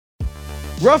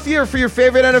Rough year for your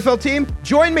favorite NFL team?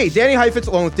 Join me, Danny Heifetz,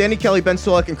 along with Danny Kelly, Ben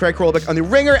Solak, and Craig Korolbeck on the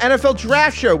Ringer NFL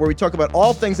Draft Show, where we talk about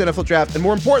all things NFL Draft and,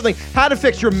 more importantly, how to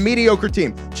fix your mediocre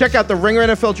team. Check out the Ringer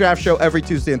NFL Draft Show every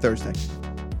Tuesday and Thursday.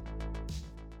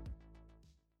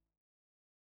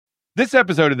 This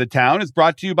episode of The Town is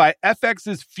brought to you by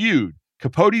FX's Feud,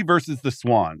 Capote versus the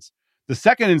Swans. The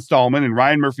second installment in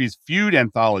Ryan Murphy's Feud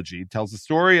anthology tells the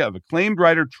story of acclaimed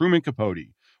writer Truman Capote,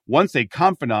 once a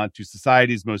confidant to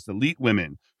society's most elite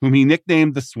women, whom he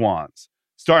nicknamed the Swans.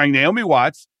 Starring Naomi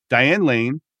Watts, Diane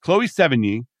Lane, Chloe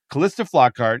Sevigny, Callista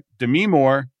Flockhart, Demi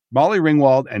Moore, Molly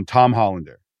Ringwald, and Tom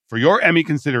Hollander. For your Emmy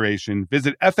consideration,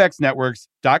 visit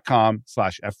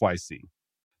fxnetworks.com/FYC.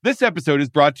 This episode is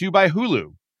brought to you by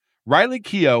Hulu. Riley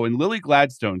Keough and Lily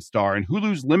Gladstone star in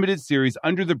Hulu's limited series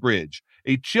Under the Bridge,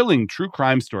 a chilling true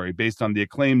crime story based on the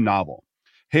acclaimed novel.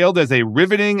 Hailed as a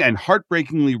riveting and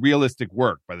heartbreakingly realistic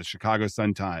work by the Chicago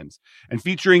Sun-Times, and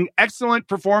featuring excellent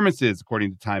performances,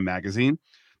 according to Time magazine,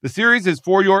 the series is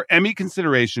for your Emmy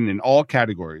consideration in all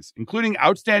categories, including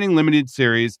Outstanding Limited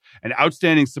Series and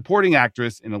Outstanding Supporting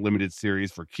Actress in a Limited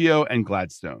Series for Keough and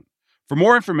Gladstone. For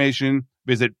more information,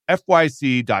 visit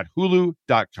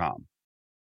fyc.hulu.com.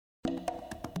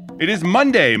 It is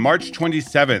Monday, March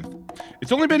 27th.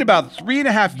 It's only been about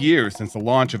 3.5 years since the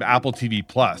launch of Apple TV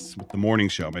Plus with The Morning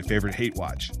Show, my favorite hate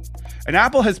watch. And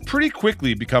Apple has pretty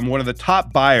quickly become one of the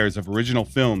top buyers of original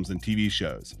films and TV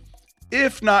shows,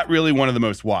 if not really one of the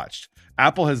most watched.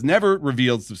 Apple has never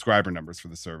revealed subscriber numbers for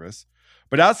the service,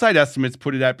 but outside estimates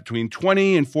put it at between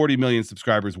 20 and 40 million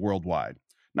subscribers worldwide.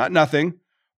 Not nothing,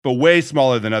 but way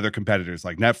smaller than other competitors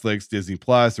like Netflix, Disney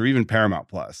Plus, or even Paramount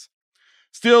Plus.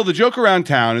 Still, the joke around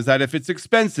town is that if it's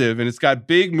expensive and it's got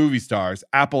big movie stars,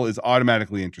 Apple is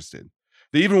automatically interested.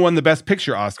 They even won the Best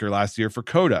Picture Oscar last year for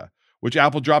Coda, which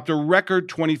Apple dropped a record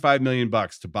 $25 million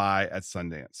to buy at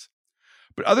Sundance.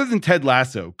 But other than Ted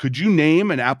Lasso, could you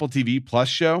name an Apple TV Plus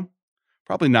show?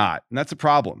 Probably not, and that's a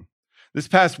problem. This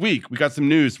past week, we got some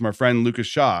news from our friend Lucas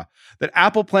Shaw that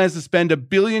Apple plans to spend $1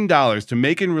 billion to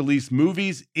make and release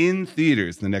movies in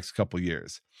theaters in the next couple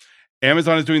years.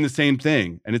 Amazon is doing the same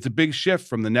thing, and it's a big shift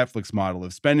from the Netflix model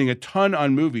of spending a ton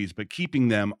on movies but keeping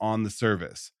them on the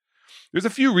service. There's a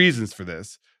few reasons for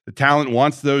this. The talent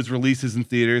wants those releases in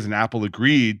theaters, and Apple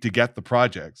agreed to get the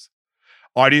projects.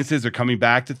 Audiences are coming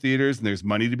back to theaters, and there's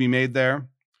money to be made there.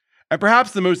 And perhaps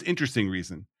the most interesting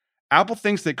reason, Apple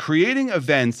thinks that creating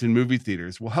events in movie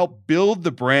theaters will help build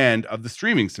the brand of the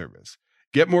streaming service.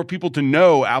 Get more people to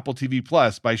know Apple TV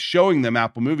Plus by showing them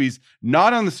Apple movies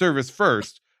not on the service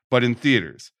first, but in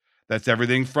theaters. That's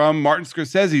everything from Martin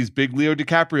Scorsese's big Leo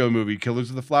DiCaprio movie, Killers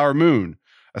of the Flower Moon,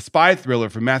 a spy thriller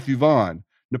from Matthew Vaughn,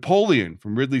 Napoleon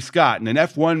from Ridley Scott, and an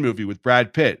F1 movie with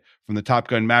Brad Pitt from the Top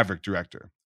Gun Maverick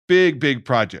director. Big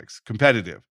projects,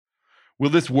 competitive. Will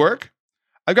this work?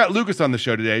 I've got Lucas on the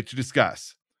show today to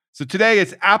discuss. So today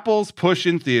it's Apple's push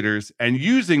in theaters and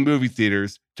using movie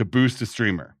theaters to boost a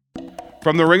streamer.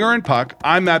 From The Ringer and Puck,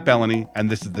 I'm Matt Bellany, and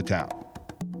this is The Town.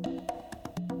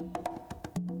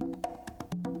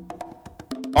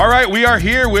 All right, we are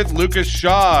here with Lucas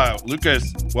Shaw.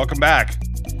 Lucas, welcome back.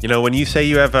 You know, when you say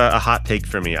you have a hot take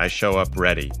for me, I show up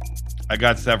ready. I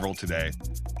got several today.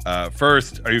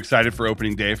 First, are you excited for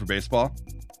opening day for baseball?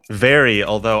 Very,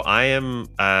 although I'm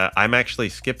actually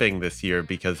skipping this year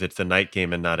because it's a night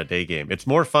game and not a day game. It's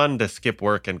more fun to skip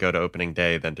work and go to opening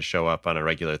day than to show up on a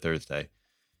regular Thursday.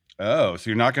 Oh, so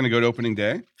you're not going to go to opening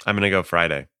day? I'm going to go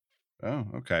Friday. Oh,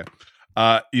 okay.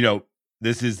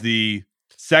 This is the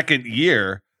second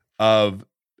year of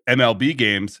MLB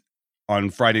games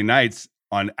on Friday nights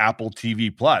on Apple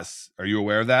TV Plus. Are you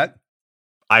aware of that?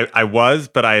 I was,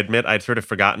 but I admit I'd sort of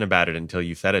forgotten about it until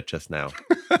you said it just now.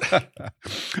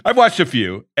 I've watched a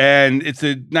few, and it's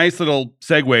a nice little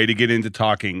segue to get into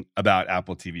talking about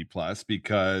Apple TV Plus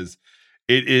because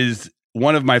it is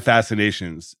one of my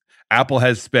fascinations. Apple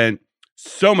has spent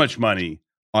so much money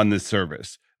on this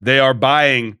service. They are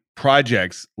buying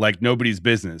projects like nobody's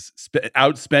business,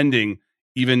 outspending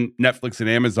even Netflix and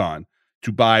Amazon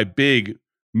to buy big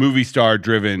movie star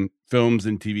driven films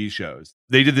and TV shows.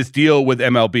 They did this deal with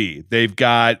MLB. They've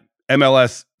got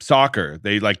MLS soccer.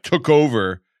 They took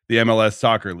over the MLS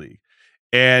soccer league,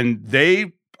 and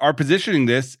they are positioning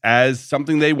this as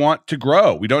something they want to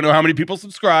grow. We don't know how many people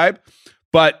subscribe,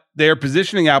 but they are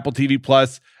positioning Apple TV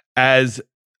Plus as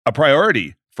a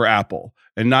priority for Apple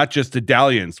and not just a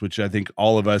dalliance, which I think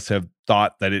all of us have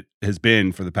thought that it has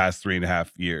been for the past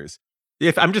 3.5 years.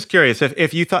 If I'm just curious,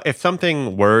 if you thought if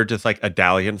something were just like a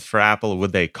dalliance for Apple,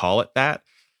 would they call it that?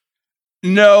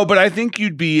 No, but I think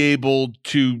you'd be able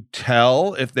to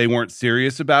tell if they weren't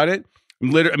serious about it.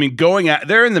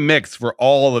 They're in the mix for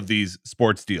all of these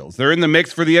sports deals. They're in the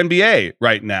mix for the NBA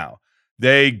right now.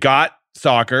 They got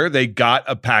soccer. They got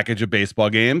a package of baseball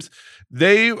games.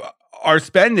 They are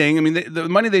spending, the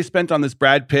money they spent on this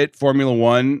Brad Pitt Formula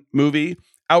One movie,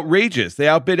 outrageous. They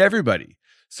outbid everybody.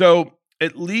 So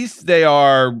at least they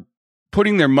are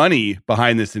putting their money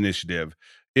behind this initiative.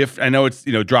 If I know it's,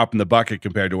 drop in the bucket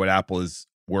compared to what Apple is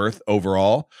worth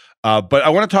overall. But I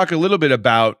want to talk a little bit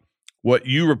about what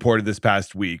you reported this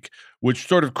past week, which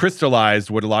sort of crystallized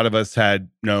what a lot of us had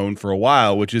known for a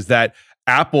while, which is that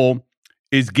Apple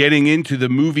is getting into the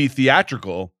movie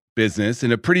theatrical business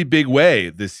in a pretty big way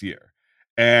this year.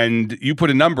 And you put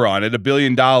a number on it, $1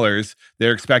 billion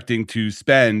they're expecting to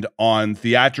spend on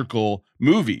theatrical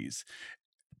movies.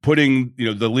 Putting,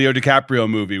 the Leo DiCaprio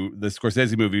movie, the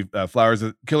Scorsese movie,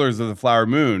 Killers of the Flower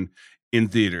Moon in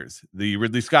theaters, the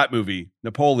Ridley Scott movie,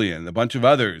 Napoleon, a bunch of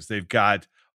others. They've got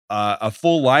a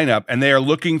full lineup, and they are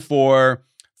looking for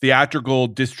theatrical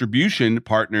distribution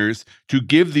partners to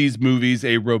give these movies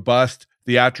a robust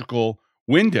theatrical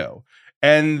window.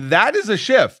 And that is a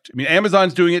shift.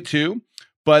 Amazon's doing it too,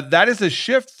 but that is a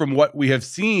shift from what we have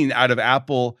seen out of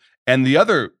Apple and the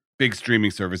other big streaming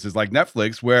services like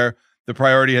Netflix, where the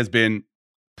priority has been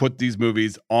put these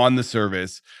movies on the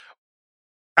service.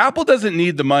 Apple doesn't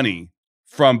need the money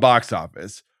from box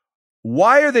office.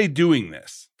 Why are they doing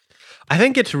this? I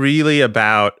think it's really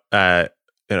about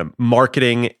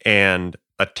marketing and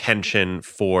attention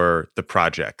for the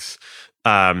projects.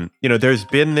 There's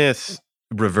been this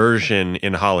reversion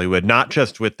in Hollywood, not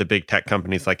just with the big tech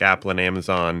companies like Apple and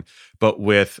Amazon, but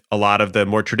with a lot of the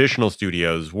more traditional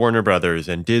studios, Warner Brothers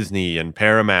and Disney and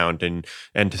Paramount and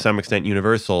to some extent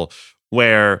Universal,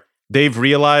 where they've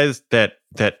realized that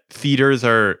theaters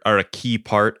are a key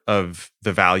part of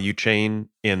the value chain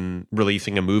in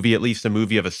releasing a movie, at least a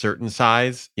movie of a certain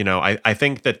size. I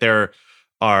think that there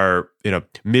are,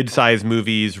 mid-sized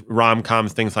movies,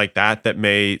 rom-coms, things like that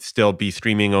may still be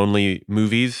streaming only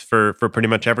movies for pretty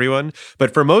much everyone.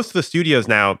 But for most of the studios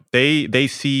now, they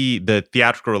see the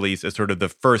theatrical release as sort of the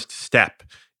first step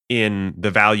in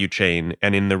the value chain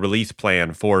and in the release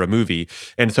plan for a movie.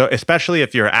 And so especially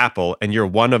if you're Apple and you're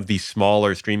one of these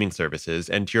smaller streaming services,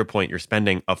 and to your point, you're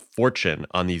spending a fortune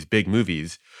on these big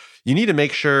movies, you need to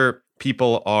make sure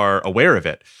people are aware of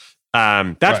it.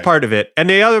 That's right. Part of it. And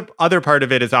the other part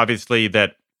of it is obviously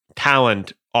that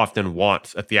talent often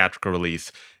wants a theatrical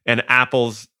release. And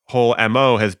Apple's whole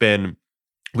MO has been,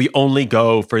 we only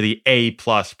go for the A+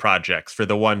 projects, for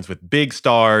the ones with big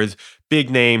stars, big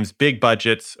names, big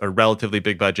budgets, or relatively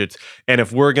big budgets. And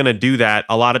if we're going to do that,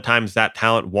 a lot of times that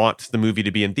talent wants the movie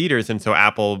to be in theaters. And so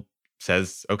Apple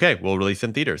says, okay, we'll release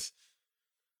in theaters.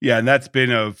 Yeah, and that's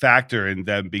been a factor in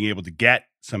them being able to get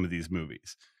some of these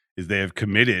movies, is they have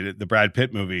committed. The Brad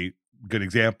Pitt movie, good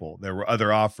example. There were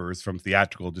other offers from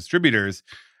theatrical distributors,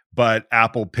 but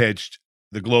Apple pitched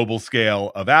the global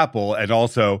scale of Apple and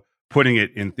also putting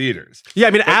it in theaters. Yeah,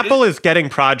 Apple is getting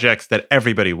projects that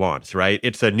everybody wants, right?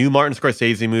 It's a new Martin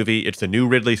Scorsese movie. It's a new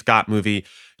Ridley Scott movie.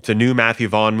 It's a new Matthew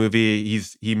Vaughn movie.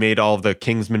 He made all of the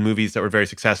Kingsman movies that were very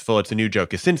successful. It's a new Joe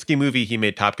Kosinski movie. He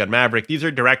made Top Gun Maverick. These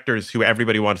are directors who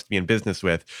everybody wants to be in business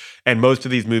with. And most of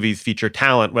these movies feature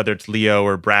talent, whether it's Leo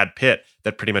or Brad Pitt,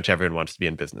 that pretty much everyone wants to be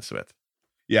in business with.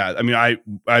 Yeah,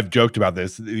 I've joked about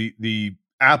this. The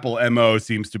Apple MO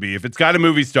seems to be, if it's got a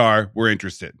movie star, we're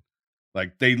interested.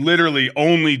 Like, they literally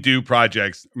only do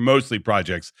mostly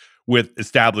projects with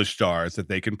established stars that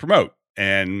they can promote.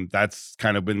 And that's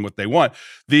kind of been what they want.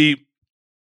 The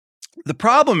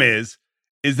problem is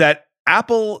that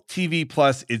Apple TV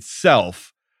Plus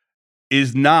itself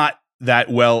is not that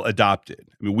well adopted.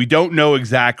 We don't know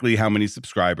exactly how many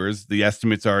subscribers. The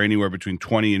estimates are anywhere between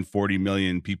 20 and 40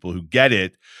 million people who get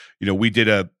it. We did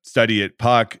a study at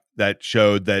Puck that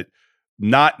showed that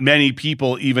not many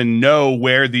people even know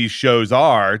where these shows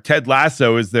are. Ted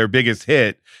Lasso is their biggest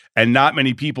hit, and not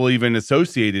many people even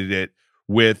associated it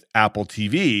with Apple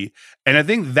TV. And I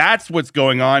think that's what's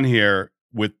going on here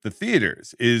with the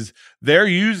theaters, is they're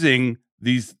using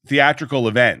these theatrical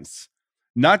events,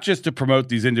 not just to promote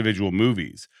these individual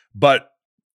movies, but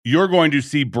you're going to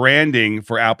see branding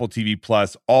for Apple TV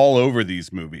Plus all over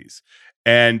these movies.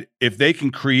 And if they can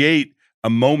create a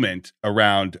moment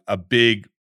around a big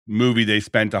movie they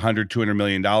spent $100-200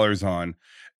 million on,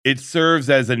 it serves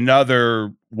as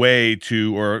another way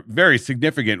to, or a very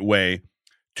significant way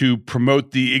to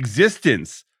promote the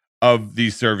existence of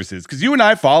these services. Because you and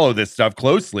I follow this stuff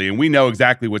closely, and we know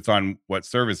exactly what's on what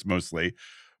service mostly,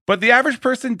 but the average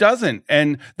person doesn't.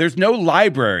 And there's no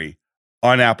library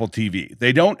on Apple TV.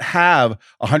 They don't have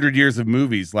 100 years of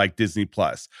movies like Disney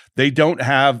Plus. They don't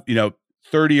have,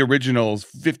 30 originals,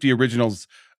 50 originals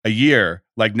a year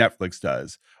like Netflix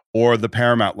does, or the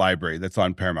Paramount library that's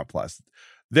on Paramount Plus.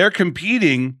 They're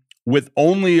competing with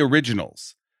only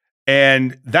originals.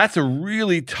 And that's a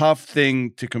really tough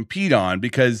thing to compete on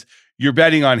because you're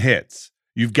betting on hits.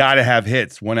 You've got to have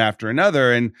hits one after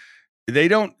another. And they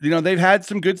don't, they've had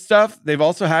some good stuff. They've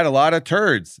also had a lot of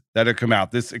turds that have come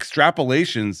out. This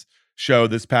Extrapolations show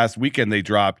this past weekend they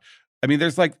dropped. I mean,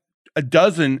 there's like a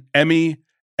dozen Emmy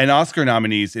and Oscar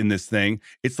nominees in this thing.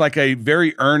 It's like a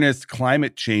very earnest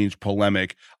climate change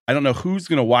polemic. I don't know who's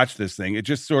going to watch this thing. It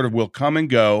just sort of will come and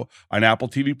go on Apple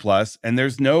TV Plus, and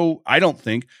there's no, I don't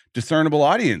think, discernible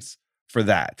audience for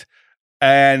that.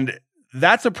 And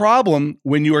that's a problem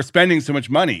when you are spending so much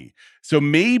money. So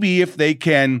maybe if they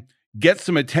can get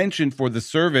some attention for the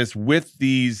service with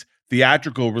these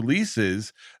theatrical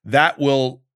releases, that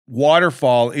will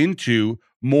waterfall into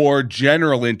more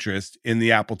general interest in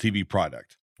the Apple TV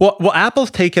product. Well,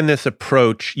 Apple's taken this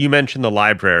approach. You mentioned the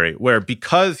library, where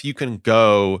because you can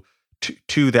go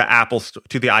to the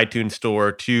to the iTunes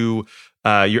store, to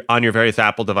on your various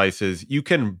Apple devices, you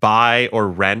can buy or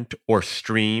rent or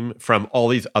stream from all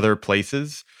these other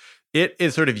places. It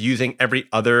is sort of using every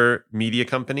other media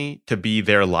company to be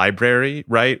their library,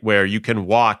 right? Where you can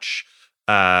watch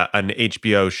an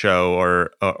HBO show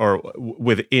or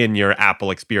within your Apple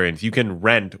experience. You can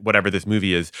rent whatever this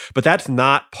movie is, but that's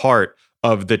not part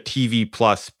of the TV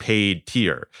Plus paid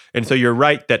tier. And so you're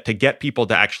right that to get people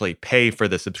to actually pay for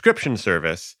the subscription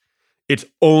service, it's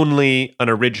only an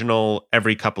original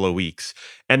every couple of weeks.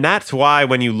 And that's why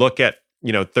when you look at,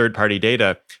 third-party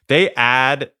data, they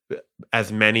add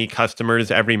as many customers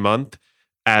every month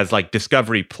as like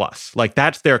Discovery Plus. Like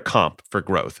that's their comp for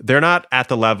growth. They're not at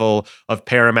the level of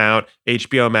Paramount,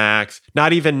 HBO Max,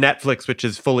 not even Netflix, which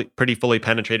is pretty fully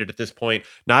penetrated at this point,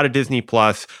 not a Disney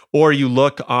Plus. Or you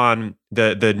look on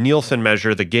the Nielsen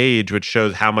measure, the gauge, which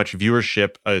shows how much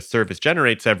viewership a service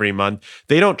generates every month.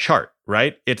 They don't chart,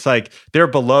 right? It's like they're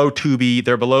below Tubi,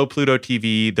 they're below Pluto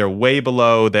TV, they're way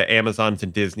below the Amazons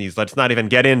and Disneys. Let's not even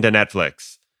get into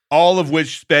Netflix. All of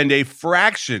which spend a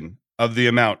fraction of the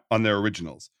amount on their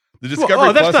originals. The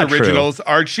Discovery Plus originals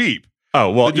are cheap.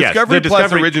 Oh, well, the Discovery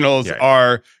Plus originals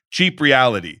are cheap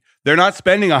reality. They're not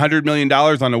spending $100 million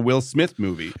on a Will Smith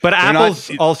movie. But Apple's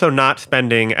also not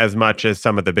spending as much as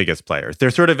some of the biggest players.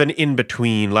 They're sort of an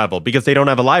in-between level because they don't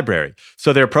have a library.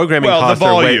 So their programming costs the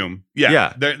volume.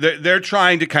 They're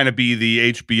trying to kind of be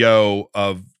the HBO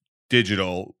of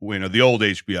digital, the old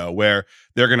HBO, where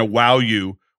they're going to wow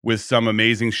you with some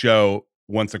amazing show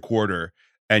once a quarter,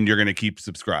 and you're going to keep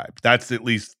subscribed. That's at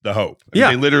least the hope.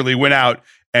 They literally went out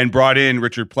and brought in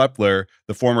Richard Plepler,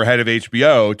 the former head of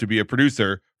HBO, to be a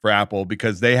producer for Apple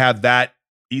because they have that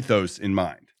ethos in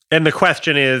mind. And the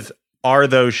question is, are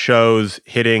those shows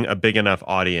hitting a big enough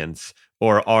audience,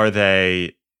 or are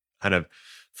they kind of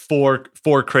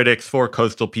for critics, for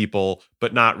coastal people,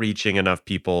 but not reaching enough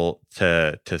people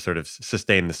to sort of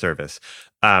sustain the service?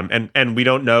 And we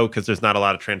don't know because there's not a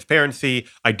lot of transparency.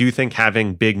 I do think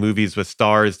having big movies with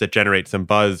stars that generate some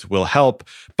buzz will help.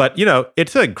 But,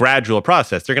 it's a gradual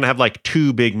process. They're going to have like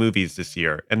 2 big movies this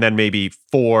year and then maybe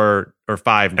 4 or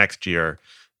 5 next year.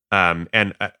 And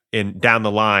down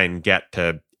the line, get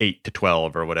to 8 to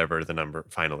 12 or whatever the number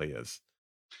finally is.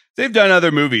 They've done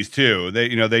other movies too. They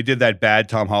did that bad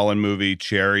Tom Holland movie,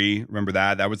 Cherry. Remember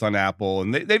that? That was on Apple.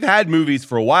 And they've had movies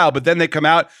for a while, but then they come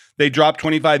out, they drop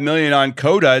 $25 million on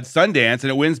Coda at Sundance, and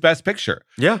it wins Best Picture.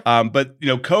 Yeah. But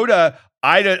Coda,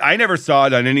 I never saw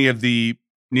it on any of the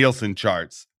Nielsen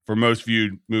charts for most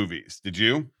viewed movies. Did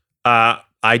you?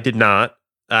 I did not.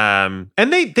 And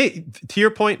they to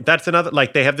your point, that's another,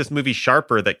 like they have this movie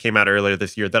Sharper that came out earlier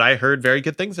this year that I heard very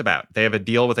good things about. They have a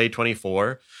deal with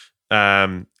A24.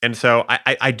 And so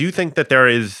I do think that there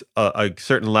is a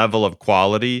certain level of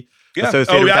quality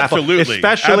associated with absolutely. Apple,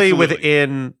 especially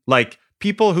within like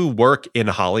people who work in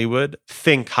Hollywood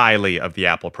think highly of the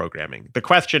Apple programming. The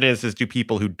question is do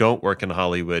people who don't work in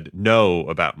Hollywood know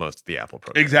about most of the Apple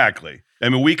programming? Exactly. I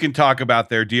mean, we can talk about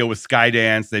their deal with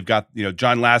Skydance. They've got,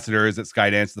 John Lasseter is at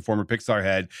Skydance, the former Pixar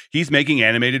head. He's making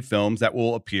animated films that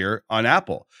will appear on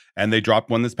Apple. And they dropped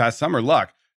one this past summer. Look,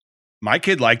 my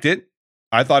kid liked it.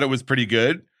 I thought it was pretty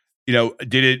good.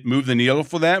 Did it move the needle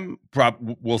for them?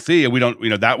 We'll see. We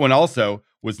don't, that one also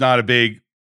was not a big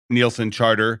Nielsen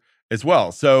charter as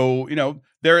well. So,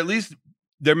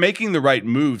 they're making the right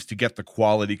moves to get the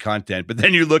quality content. But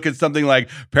then you look at something like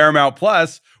Paramount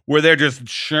Plus, where they're just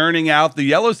churning out the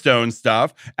Yellowstone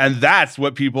stuff, and that's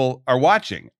what people are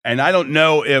watching. And I don't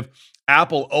know if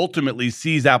Apple ultimately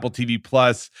sees Apple TV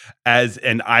Plus as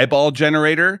an eyeball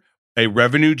generator, a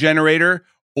revenue generator,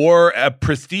 or a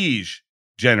prestige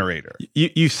generator.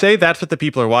 You say that's what the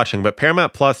people are watching, but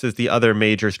Paramount Plus is the other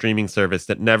major streaming service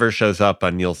that never shows up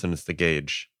on Nielsen's The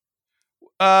Gauge.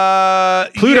 Pluto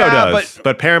does,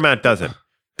 but Paramount doesn't.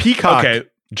 Peacock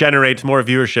generates more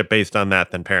viewership based on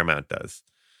that than Paramount does.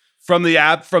 From the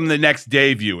app, from the next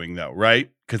day viewing, though, right?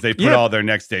 Because they put all their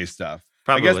next day stuff.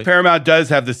 Probably. I guess Paramount does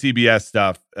have the CBS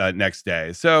stuff next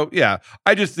day. So, yeah,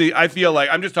 I feel like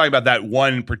I'm just talking about that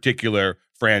one particular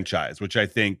franchise, which I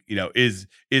think, is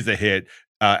a hit.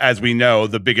 As we know,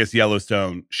 the biggest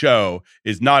Yellowstone show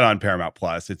is not on Paramount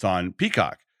Plus. It's on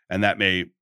Peacock, and that may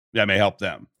help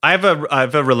them. I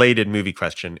have a related movie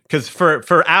question, because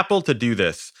for Apple to do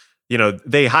this,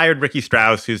 they hired Ricky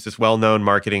Strauss, who's this well-known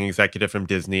marketing executive from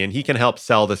Disney, and he can help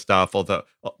sell the stuff.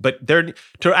 But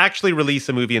to actually release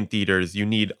a movie in theaters, you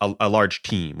need a large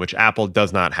team, which Apple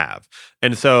does not have.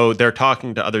 And so they're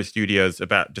talking to other studios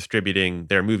about distributing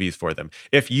their movies for them.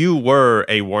 If you were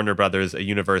a Warner Brothers, a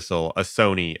Universal, a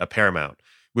Sony, a Paramount,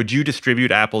 would you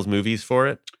distribute Apple's movies for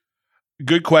it?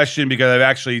 Good question, because I've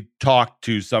actually talked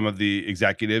to some of the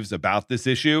executives about this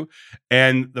issue.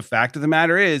 And the fact of the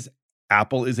matter is,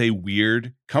 Apple is a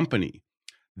weird company.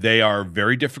 They are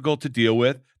very difficult to deal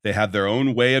with. They have their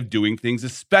own way of doing things,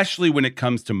 especially when it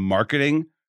comes to marketing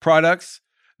products.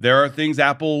 There are things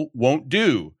Apple won't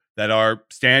do that are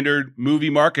standard movie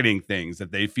marketing things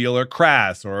that they feel are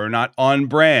crass or are not on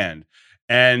brand.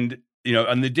 And,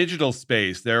 in the digital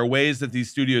space, there are ways that these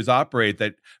studios operate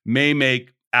that may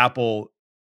make Apple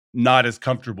not as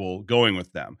comfortable going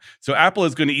with them. So Apple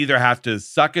is going to either have to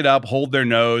suck it up, hold their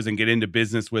nose, and get into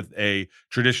business with a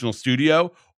traditional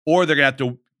studio, or they're going to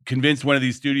have to convince one of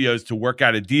these studios to work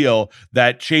out a deal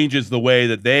that changes the way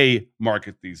that they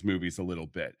market these movies a little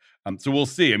bit. So we'll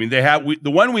see. I mean, the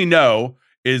one we know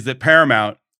is that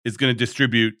Paramount is going to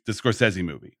distribute the Scorsese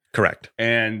movie. Correct.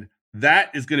 And that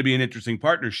is going to be an interesting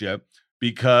partnership,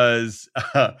 because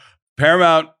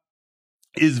Paramount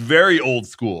is very old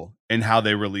school in how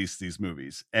they release these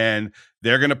movies, and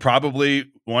they're going to probably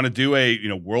want to do a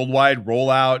worldwide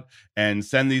rollout and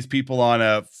send these people on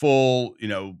a full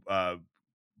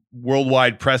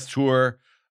worldwide press tour.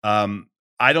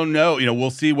 I don't know.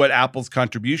 We'll see what Apple's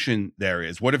contribution there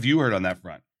is. What have you heard on that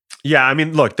front? Yeah, I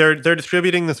mean, look, they're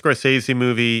distributing the Scorsese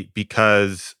movie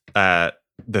because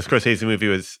the Scorsese movie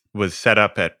was set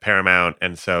up at Paramount,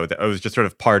 and so it was just sort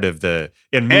of part of and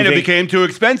it became too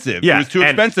expensive. Yeah, it was too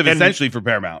expensive, essentially, for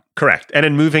Paramount. Correct. And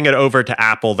in moving it over to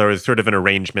Apple, there was sort of an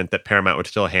arrangement that Paramount would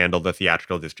still handle the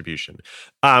theatrical distribution.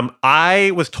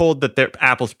 I was told that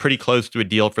Apple's pretty close to a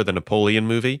deal for the Napoleon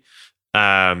movie.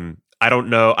 I don't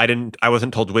know. I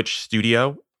wasn't told which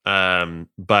studio,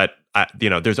 but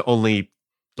there's only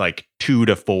like 2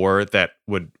 to 4 that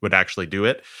would actually do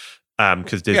it.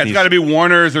 Because Disney's... it's got to be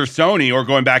Warner's or Sony, or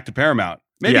going back to Paramount.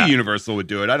 Maybe Universal would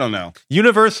do it. I don't know.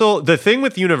 Universal. The thing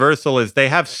with Universal is they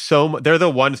have they're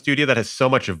the one studio that has so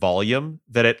much volume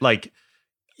that it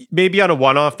maybe on a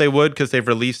one-off they would, because they've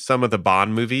released some of the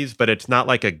Bond movies, but it's not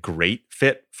like a great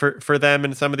fit for them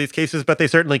in some of these cases. But they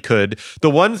certainly could. The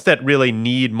ones that really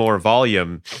need more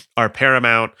volume are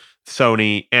Paramount,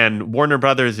 Sony, and Warner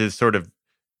Brothers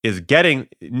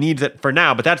needs it for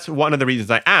now. But that's one of the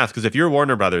reasons I ask, because if you're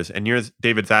Warner Brothers and you're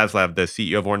David Zaslav, the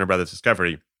CEO of Warner Brothers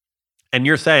Discovery, and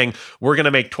you're saying we're going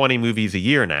to make 20 movies a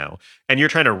year now, and you're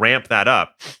trying to ramp that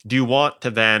up, do you want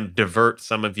to then divert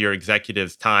some of your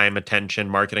executives' time, attention,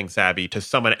 marketing savvy to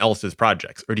someone else's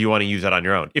projects, or do you want to use that on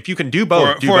your own? If you can do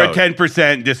both, for a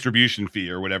 10% distribution fee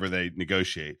or whatever they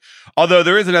negotiate. Although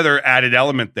there is another added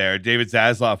element there. David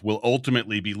Zaslav will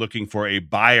ultimately be looking for a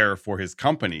buyer for his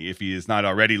company, if he is not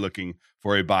already looking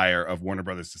for a buyer of Warner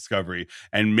Brothers Discovery.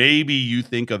 And maybe you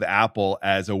think of Apple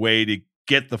as a way to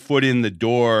get the foot in the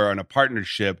door on a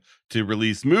partnership to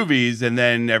release movies, and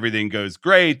then everything goes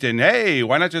great. And hey,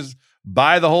 why not just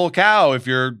buy the whole cow if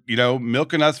you're,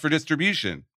 milking us for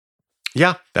distribution?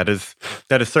 Yeah, that is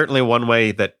certainly one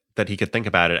way that he could think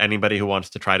about it. Anybody who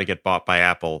wants to try to get bought by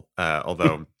Apple,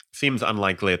 although seems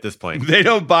unlikely at this point. They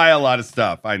don't buy a lot of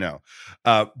stuff, I know.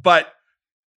 But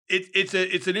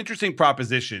it's an interesting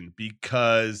proposition,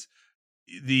 because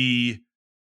the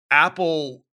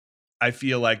Apple, I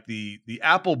feel like the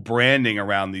Apple branding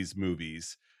around these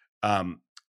movies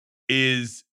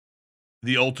is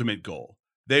the ultimate goal.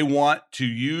 They want to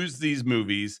use these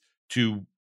movies to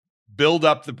build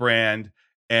up the brand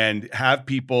and have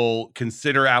people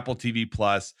consider Apple TV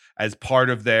Plus as part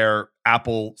of their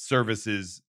Apple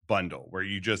services bundle, where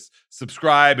you just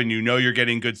subscribe and you're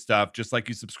getting good stuff, just like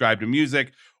you subscribe to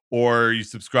music or you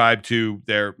subscribe to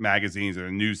their magazines or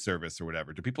a news service or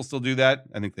whatever. Do people still do that?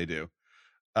 I think they do.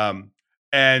 And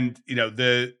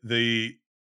the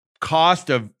cost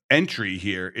of entry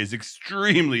here is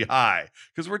extremely high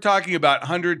because we're talking about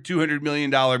 $100-200 million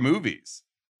movies.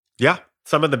 Yeah,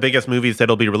 some of the biggest movies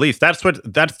that'll be released. That's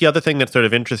the other thing that's sort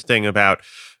of interesting about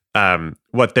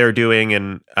what they're doing,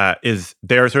 and is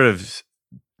they're sort of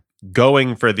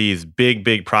going for these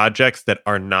big projects that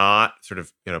are not sort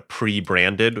of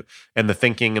pre-branded. And the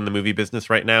thinking in the movie business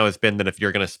right now has been that if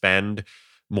you're going to spend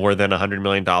more than $100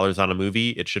 million on a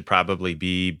movie, it should probably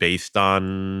be based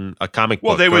on a comic book.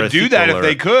 Well, they would do that if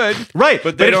they could, right?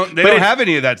 But they don't have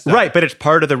any of that stuff, right? But it's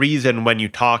part of the reason when you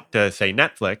talk to, say,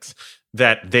 Netflix,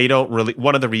 that they don't really.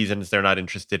 One of the reasons they're not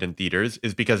interested in theaters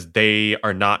is because they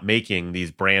are not making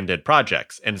these branded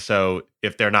projects, and so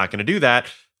if they're not going to do that,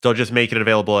 they'll just make it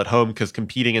available at home, because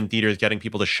competing in theaters, getting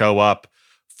people to show up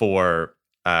for,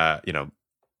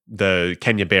 the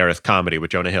Kenya Barris comedy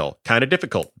with Jonah Hill, kind of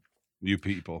difficult. You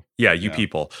people. Yeah, you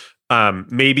people.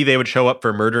 Maybe they would show up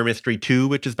for Murder Mystery 2,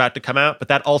 which is about to come out, but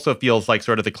that also feels like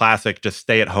sort of the classic just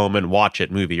stay at home and watch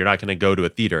it movie. You're not going to go to a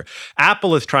theater.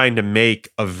 Apple is trying to make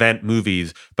event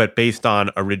movies, but based on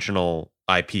original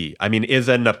IP. I mean, is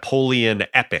a Napoleon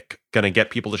epic going to get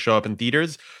people to show up in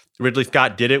theaters? Ridley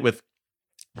Scott did it with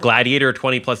Gladiator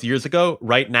 20 plus years ago.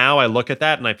 Right now, I look at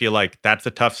that and I feel like that's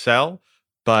a tough sell.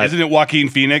 But isn't it Joaquin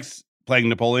Phoenix playing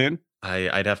Napoleon?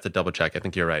 I'd have to double check. I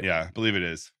think you're right. Yeah, I believe it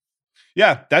is.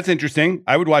 Yeah, that's interesting.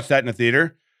 I would watch that in a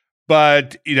theater,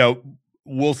 but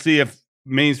we'll see if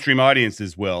mainstream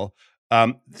audiences will.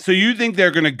 So you think they're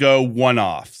going to go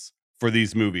one-offs for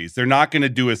these movies? They're not going to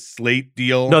do a slate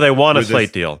deal? No, they want a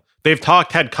slate deal. They've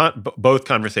had both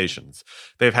conversations.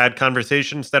 They've had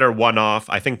conversations that are one-off.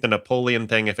 I think the Napoleon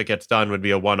thing, if it gets done, would be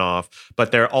a one-off.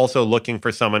 But they're also looking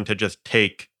for someone to just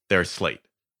take their slate.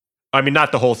 I mean,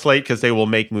 not the whole slate, because they will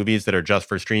make movies that are just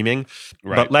for streaming.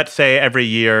 Right. But let's say every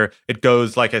year it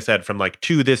goes, like I said, from like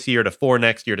 2 this year to 4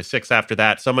 next year to 6 after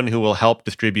that. Someone who will help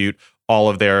distribute all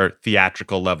of their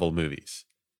theatrical level movies.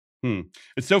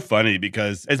 It's so funny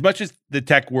because as much as the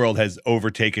tech world has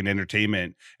overtaken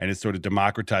entertainment and has sort of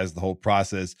democratized the whole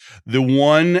process, the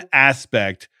one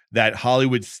aspect that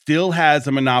Hollywood still has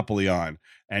a monopoly on,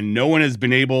 and no one has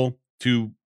been able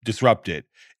to disrupt it,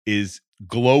 is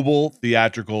global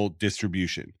theatrical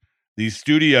distribution. These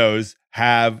studios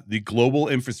have the global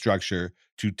infrastructure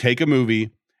to take a movie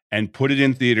and put it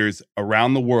in theaters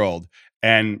around the world.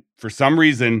 And for some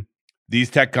reason,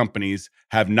 these tech companies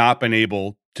have not been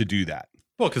able to do that.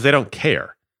 Well, because they don't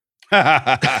care.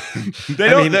 Yeah,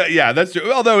 that's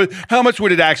true. Although, how much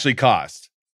would it actually cost?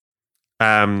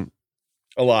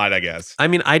 A lot, I guess. I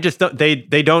mean, I just don't. They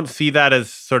don't see that as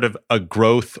sort of a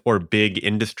growth or big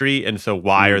industry, and so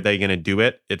why are they going to do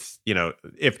it? It's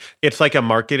if it's like a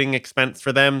marketing expense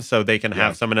for them, so they can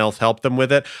have someone else help them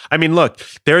with it. I mean, look,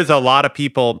 there's a lot of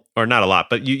people, or not a lot,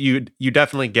 but you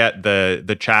definitely get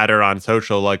the chatter on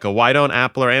social, like, why don't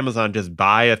Apple or Amazon just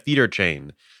buy a theater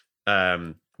chain?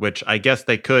 Which I guess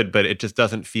they could, but it just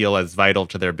doesn't feel as vital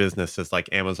to their business as like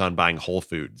Amazon buying Whole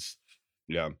Foods.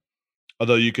 Yeah,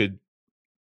 although you could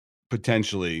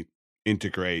potentially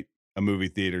integrate a movie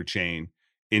theater chain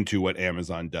into what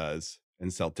Amazon does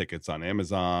and sell tickets on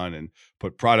Amazon and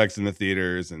put products in the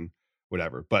theaters and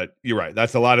whatever. But you're right.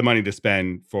 That's a lot of money to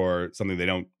spend for something they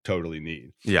don't totally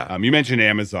need. Yeah. You mentioned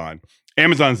Amazon.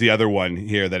 Amazon's the other one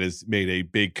here that has made a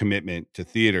big commitment to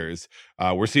theaters.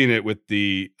 We're seeing it with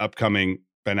the upcoming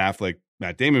Ben Affleck,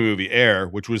 Matt Damon movie Air,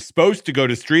 which was supposed to go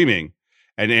to streaming.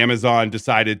 And Amazon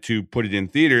decided to put it in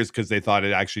theaters because they thought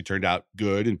it actually turned out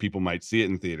good and people might see it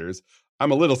in theaters.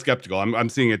 I'm a little skeptical. I'm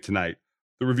seeing it tonight.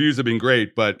 The reviews have been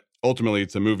great, but ultimately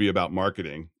it's a movie about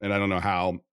marketing. And I don't know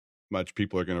how much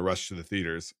people are going to rush to the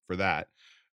theaters for that.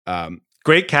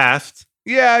 Great cast.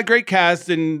 Yeah, great cast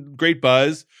and great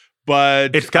buzz.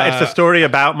 But it's a story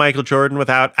about Michael Jordan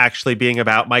without actually being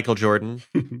about Michael Jordan.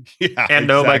 And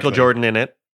no Michael Jordan in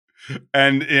it.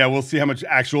 And we'll see how much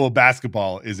actual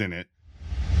basketball is in it.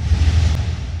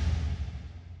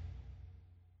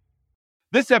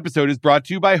 This episode is brought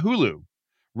to you by Hulu.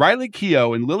 Riley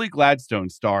Keough and Lily Gladstone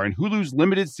star in Hulu's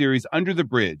limited series Under the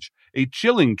Bridge, a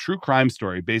chilling true crime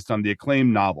story based on the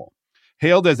acclaimed novel.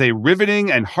 Hailed as a riveting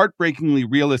and heartbreakingly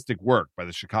realistic work by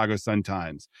the Chicago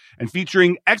Sun-Times, and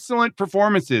featuring excellent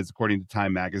performances, according to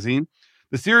Time magazine,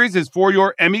 the series is for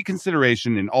your Emmy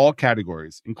consideration in all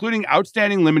categories, including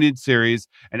Outstanding Limited Series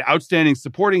and Outstanding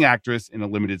Supporting Actress in a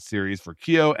Limited Series for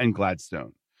Keough and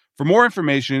Gladstone. For more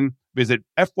information, visit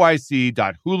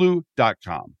fyc.hulu.com.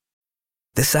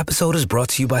 This episode is brought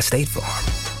to you by State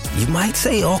Farm. You might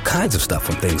say all kinds of stuff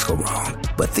when things go wrong,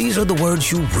 but these are the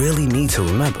words you really need to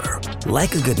remember.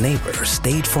 Like a good neighbor,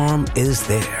 State Farm is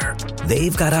there.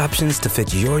 They've got options to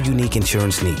fit your unique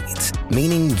insurance needs,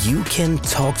 meaning you can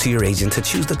talk to your agent to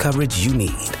choose the coverage you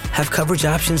need. Have coverage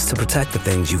options to protect the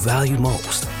things you value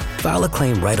most. File a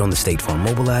claim right on the State Farm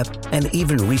mobile app and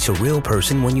even reach a real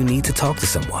person when you need to talk to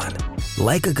someone.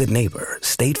 Like a good neighbor,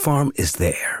 State Farm is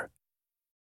there.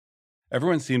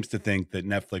 Everyone seems to think that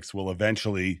Netflix will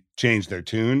eventually change their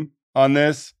tune on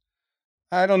this.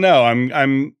 I don't know.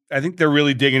 I think they're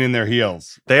really digging in their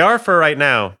heels. They are for right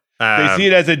now. They see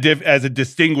it as a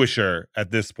distinguisher at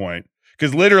this point,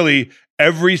 because literally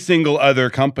every single other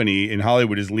company in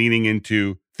Hollywood is leaning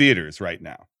into theaters right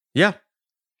now. Yeah.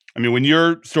 I mean, when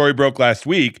your story broke last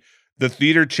week, the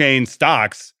theater chain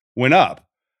stocks went up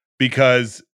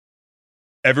because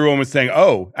everyone was saying,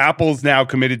 oh, Apple's now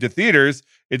committed to theaters.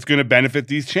 It's going to benefit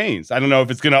these chains. I don't know if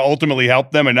it's going to ultimately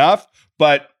help them enough,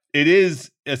 but it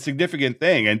is a significant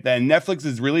thing. And then Netflix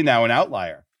is really now an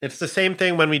outlier. It's the same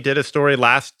thing when we did a story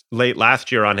late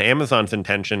last year on Amazon's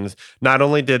intentions. Not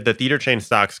only did the theater chain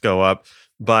stocks go up,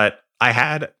 but I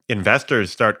had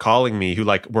investors start calling me who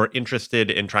were interested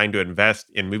in trying to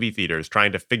invest in movie theaters,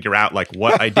 trying to figure out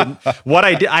what I didn't, what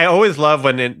I did. I always love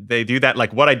when they do that,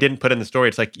 what I didn't put in the story.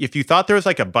 It's like, if you thought there was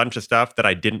a bunch of stuff that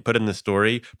I didn't put in the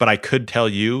story, but I could tell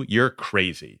you, you're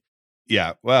crazy.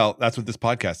 Yeah, well, that's what this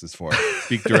podcast is for.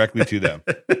 Speak directly to them.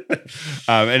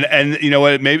 And you know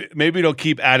what? Maybe it'll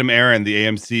keep Adam Aron, the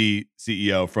AMC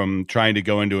CEO, from trying to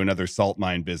go into another salt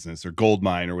mine business or gold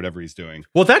mine or whatever he's doing.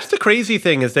 Well, that's the crazy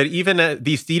thing, is that even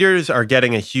these theaters are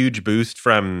getting a huge boost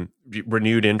from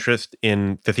renewed interest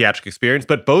in the theatrical experience,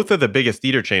 but both of the biggest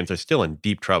theater chains are still in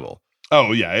deep trouble.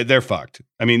 Oh, yeah, they're fucked.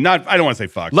 I mean, I don't want to say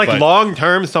fucked. Long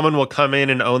term, someone will come in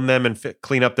and own them and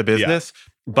clean up the business. Yeah.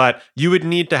 But you would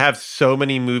need to have so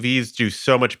many movies do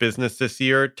so much business this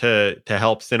year to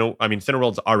help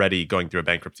Cineworld's already going through a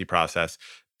bankruptcy process.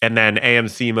 And then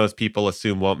AMC, most people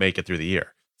assume, won't make it through the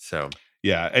year. So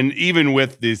yeah, and even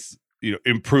with this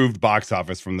improved box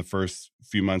office from the first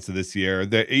few months of this year,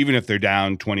 even if they're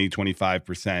down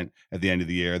 20-25% at the end of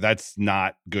the year, that's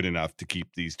not good enough to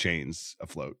keep these chains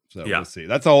afloat. So We'll see.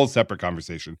 That's a whole separate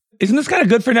conversation. Isn't this kind of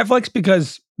good for Netflix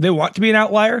because they want to be an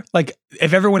outlier?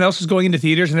 If everyone else is going into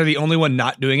theaters and they're the only one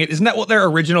not doing it, isn't that what their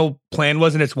original plan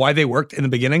was, and it's why they worked in the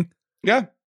beginning? Yeah,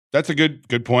 that's a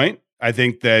good point. I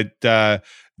think that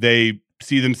they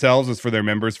see themselves as for their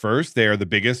members first. They are the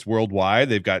biggest worldwide.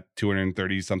 They've got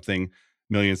 230-something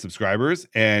million subscribers.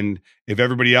 And if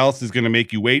everybody else is going to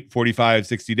make you wait 45,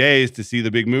 60 days to see the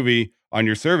big movie on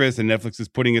your service, and Netflix is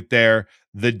putting it there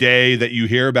the day that you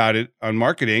hear about it on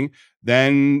marketing,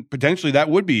 then potentially that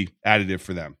would be additive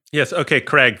for them. Yes. Okay,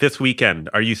 Craig, this weekend,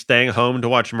 are you staying home to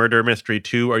watch Murder Mystery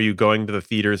 2? Or are you going to the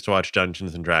theaters to watch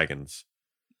Dungeons and Dragons?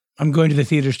 I'm going to the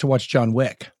theaters to watch John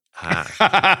Wick. We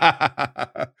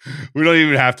don't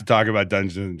even have to talk about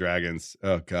Dungeons and Dragons.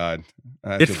 Oh God,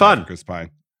 it's fun. Chris Pine.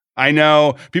 I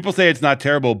know people say it's not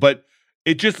terrible, but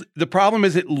the problem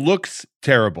is it looks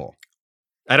terrible.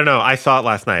 I don't know. I saw it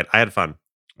last night. I had fun.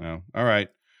 Oh, all right.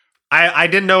 I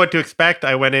didn't know what to expect.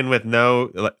 I went in with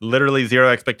literally zero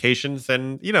expectations,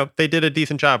 and they did a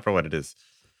decent job for what it is.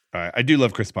 All right. I do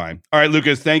love Chris Pine. All right,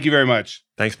 Lucas, thank you very much.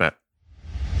 Thanks, Matt.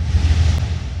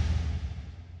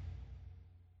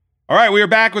 All right, we are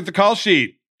back with the call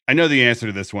sheet. I know the answer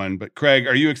to this one, but Craig,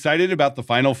 are you excited about the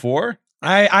Final Four?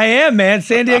 I am, man.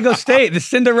 San Diego State, the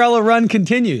Cinderella run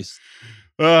continues.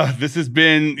 This has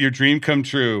been your dream come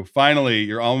true. Finally,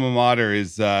 your alma mater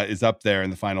is up there in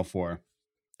the Final Four.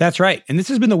 That's right. And this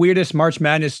has been the weirdest March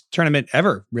Madness tournament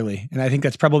ever, really. And I think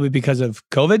that's probably because of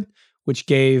COVID, which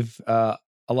gave a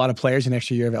lot of players an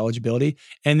extra year of eligibility.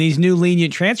 And these new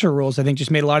lenient transfer rules, I think,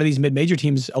 just made a lot of these mid-major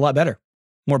teams a lot better,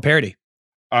 more parity.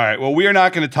 All right. Well, we are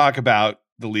not going to talk about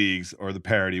the leagues or the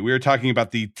parity. We are talking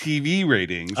about the TV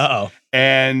ratings. Uh-oh.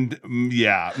 And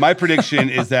yeah, my prediction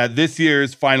is that this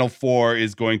year's Final Four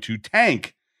is going to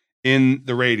tank in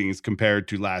the ratings compared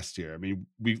to last year. I mean,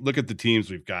 we look at the teams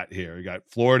we've got here. We got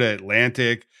Florida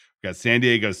Atlantic, we got San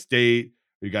Diego State,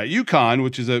 we got UConn,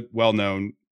 which is a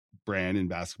well-known brand in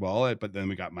basketball, but then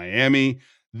we got Miami.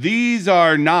 These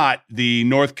are not the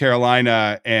North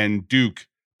Carolina and Duke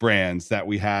brands that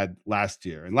we had last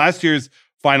year. And last year's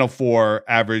Final Four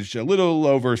averaged a little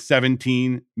over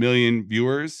 17 million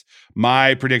viewers.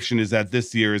 My prediction is that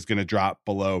this year is going to drop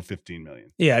below 15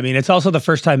 million. Yeah, I mean, it's also the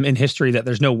first time in history that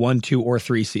there's no 1, 2, or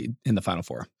 3 seed in the Final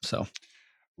Four. So,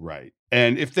 right.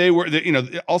 And if they were,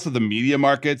 also the media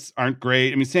markets aren't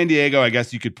great. I mean, San Diego, I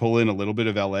guess you could pull in a little bit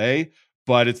of LA,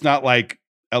 but it's not like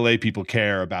LA people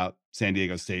care about San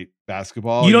Diego State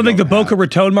basketball. You don't think the have- Boca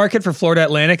Raton market for Florida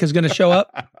Atlantic is going to show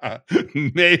up?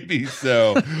 Maybe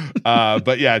so.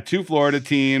 But yeah, 2 Florida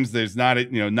teams. There's not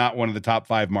one of the top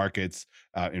 5 markets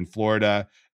in Florida,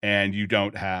 and you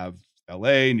don't have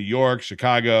LA, New York,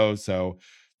 Chicago. So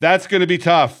that's going to be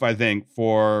tough, I think,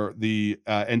 for the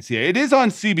NCAA. It is on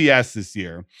CBS this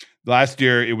year. Last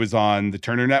year, it was on the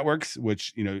Turner networks,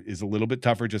 which is a little bit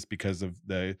tougher just because of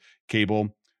the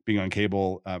cable. Being on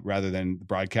cable rather than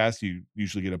broadcast, you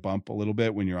usually get a bump a little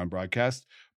bit when you're on broadcast.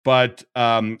 But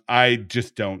I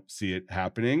just don't see it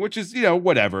happening, which is,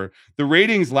 whatever. The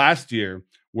ratings last year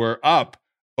were up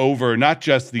over not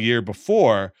just the year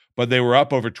before, but they were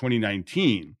up over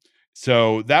 2019.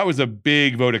 So that was a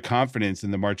big vote of confidence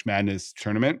in the March Madness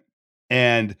tournament.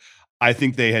 And I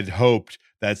think they had hoped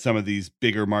that some of these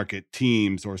bigger market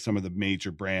teams or some of the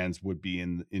major brands would be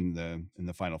in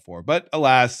the Final Four. But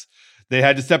alas, they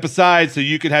had to step aside so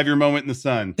you could have your moment in the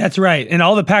sun. That's right. And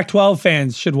all the Pac-12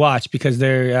 fans should watch because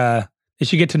they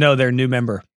should get to know their new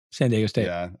member, San Diego State.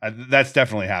 Yeah, that's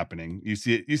definitely happening.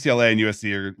 UCLA and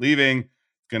USC are leaving.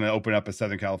 It's going to open up a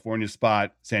Southern California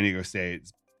spot. San Diego State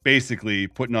is basically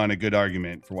putting on a good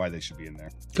argument for why they should be in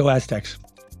there. Go Aztecs.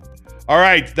 All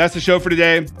right, that's the show for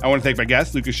today. I want to thank my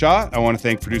guest, Lucas Shaw. I want to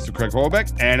thank producer Craig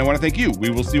Horlbeck, and I want to thank you. We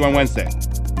will see you on Wednesday.